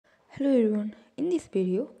Hello everyone, in this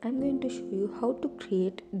video I'm going to show you how to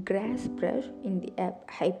create grass brush in the app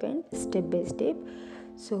HIPAINT step by step.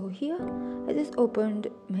 So here I just opened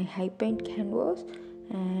my HIPAINT canvas,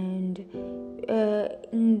 and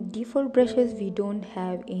in default brushes we don't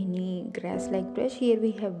have any grass like brush. Here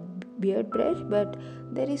we have beard brush, but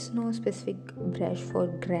there is no specific brush for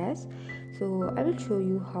grass. So I will show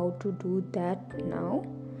you how to do that now.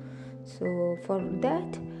 So for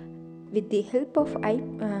that, with the help of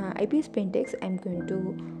IPS Paintex, I'm going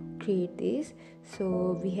to create this.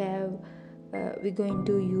 So we're going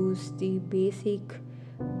to use the basic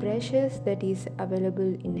brushes that is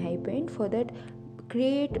available in HiPaint. For that,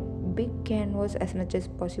 create big canvas as much as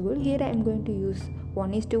possible. Here I'm going to use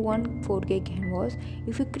 1:1 4K canvas.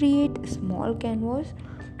 If you create small canvas,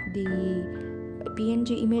 the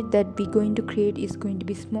PNG image that we're going to create is going to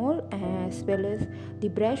be small, as well as the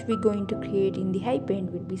brush we're going to create in the high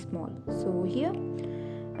paint will be small. So here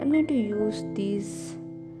I'm going to use this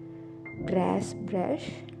grass brush.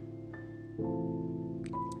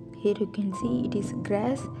 Here you can see it is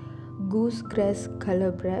goose grass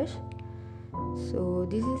color brush. So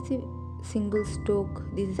this is the single stroke.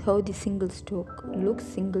 This is how the single stroke looks,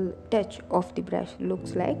 single touch of the brush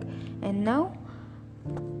looks like. And now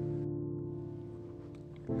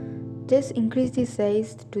just increase the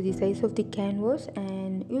size to the size of the canvas,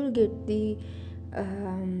 and you'll get the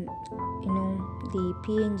the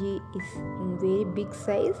PNG is in very big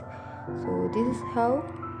size. So this is how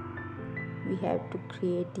we have to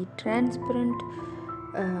create the transparent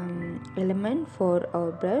element for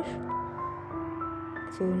our brush.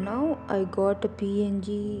 So now I got a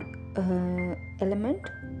PNG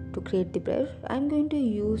element to create the brush. I'm going to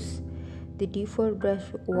use the default brush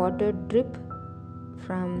water drip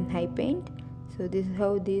from HiPaint. So this is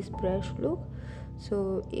how this brush look.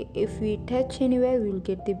 So if we touch anywhere, we will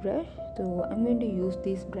get the brush. So I'm going to use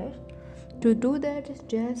this brush. To do that,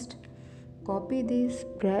 just copy this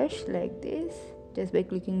brush like this, just by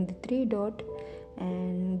clicking the three dot,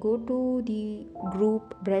 and go to the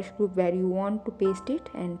brush group where you want to paste it,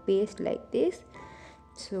 and paste like this.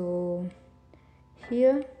 So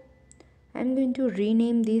here I'm going to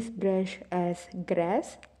rename this brush as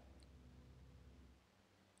grass.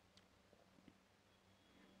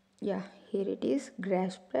 Yeah, here it is,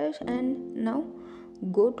 grass brush. And now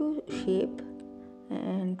go to shape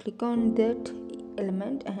and click on that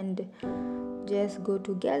element, and just go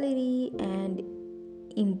to gallery and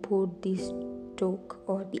import this stroke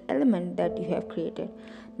or the element that you have created.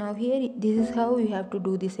 Now here, this is how you have to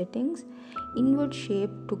do the settings. Invert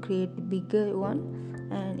shape to create the bigger one,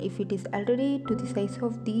 and if it is already to the size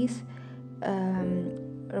of these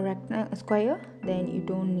square, then you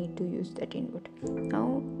don't need to use that invert.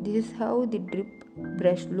 Now this is how the drip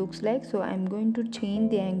brush looks like. So I'm going to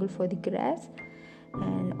change the angle for the grass,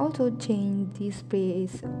 and also change the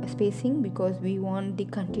spacing, because we want the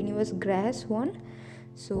continuous grass one.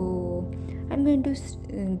 So I'm going to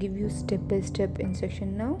give you step by step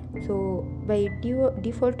instruction now. So by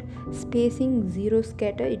default spacing 0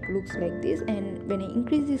 scatter, it looks like this, and when I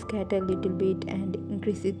increase the scatter a little bit and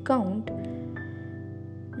increase the count,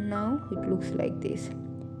 now it looks like this.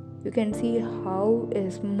 You can see how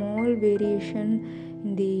a small variation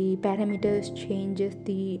in the parameters changes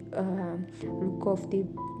the look of the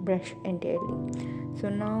brush entirely. So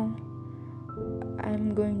now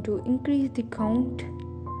I'm going to increase the count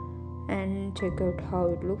and check out how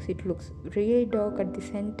it looks. It looks really dark at the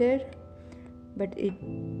center, but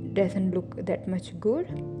it doesn't look that much good.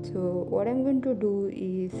 So what I'm going to do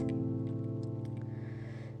is,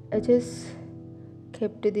 I just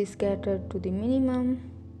kept the scatter to the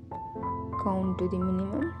minimum, count to the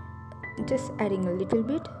minimum, just adding a little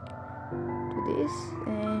bit to this,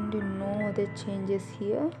 and no other changes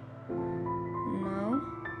here. Now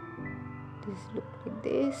this look like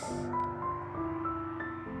this.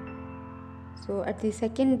 So at the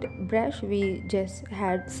second brush we just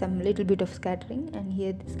had some little bit of scattering, and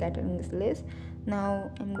here the scattering is less. Now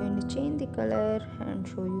I'm going to change the color and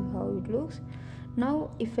show you how it looks.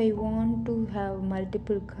 Now if I want to have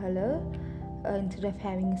multiple color, instead of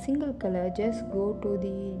having a single color, just go to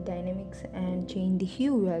the dynamics and change the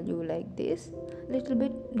hue value like this, little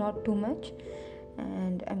bit, not too much.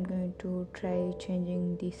 And I'm going to try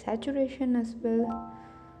changing the saturation as well.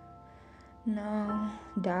 Now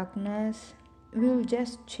darkness, we'll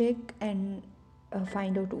just check and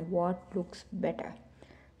find out what looks better.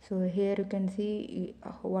 So here you can see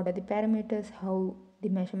what are the parameters, how the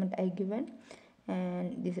measurement I given,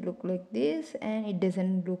 and this look like this, and it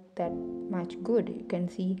doesn't look that much good. You can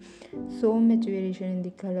see so much variation in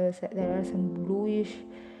the colors. There are some bluish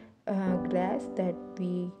glass that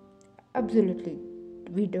we absolutely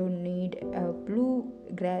we don't need a blue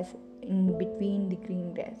grass in between the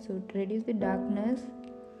green grass. So to reduce the darkness,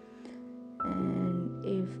 and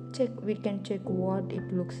if check we can check what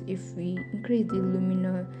it looks if we increase the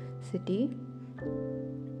luminosity.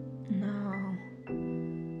 Now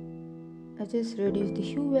I just reduce the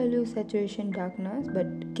hue value, saturation, darkness,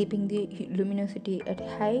 but keeping the luminosity at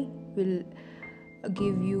high will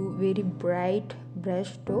give you very bright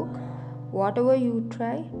brush stroke. Whatever you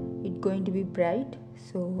try, it's going to be bright.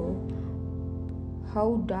 So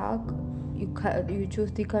how dark you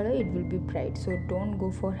choose the color, it will be bright. So don't go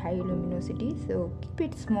for high luminosity. So keep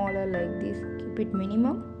it smaller like this, keep it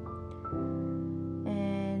minimum.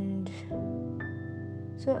 And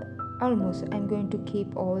so almost I'm going to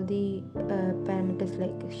keep all the parameters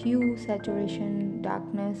like hue, saturation,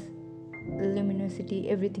 darkness, luminosity,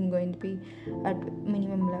 everything going to be at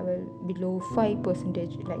minimum level below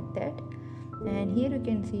 5% like that. And here you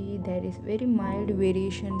can see there is very mild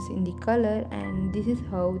variations in the color, and this is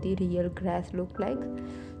how the real grass look like.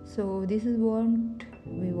 So this is what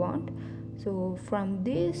we want. So from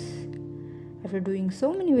this, after doing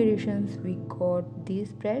so many variations, we got this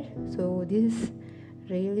brush. So this is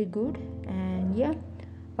really good. And yeah,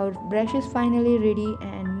 our brush is finally ready,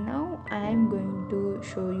 and now I am going to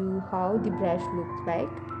show you how the brush looks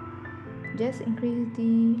like. Just increase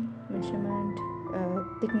the measurement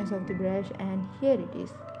thickness of the brush, and here it is.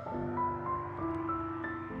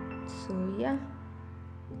 So yeah,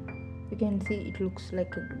 you can see it looks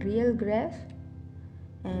like a real grass,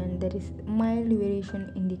 and there is mild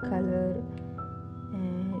variation in the color.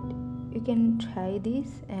 And you can try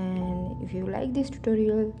this, and if you like this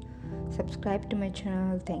tutorial, subscribe to my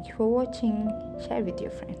channel. Thank you for watching. Share with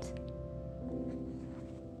your friends.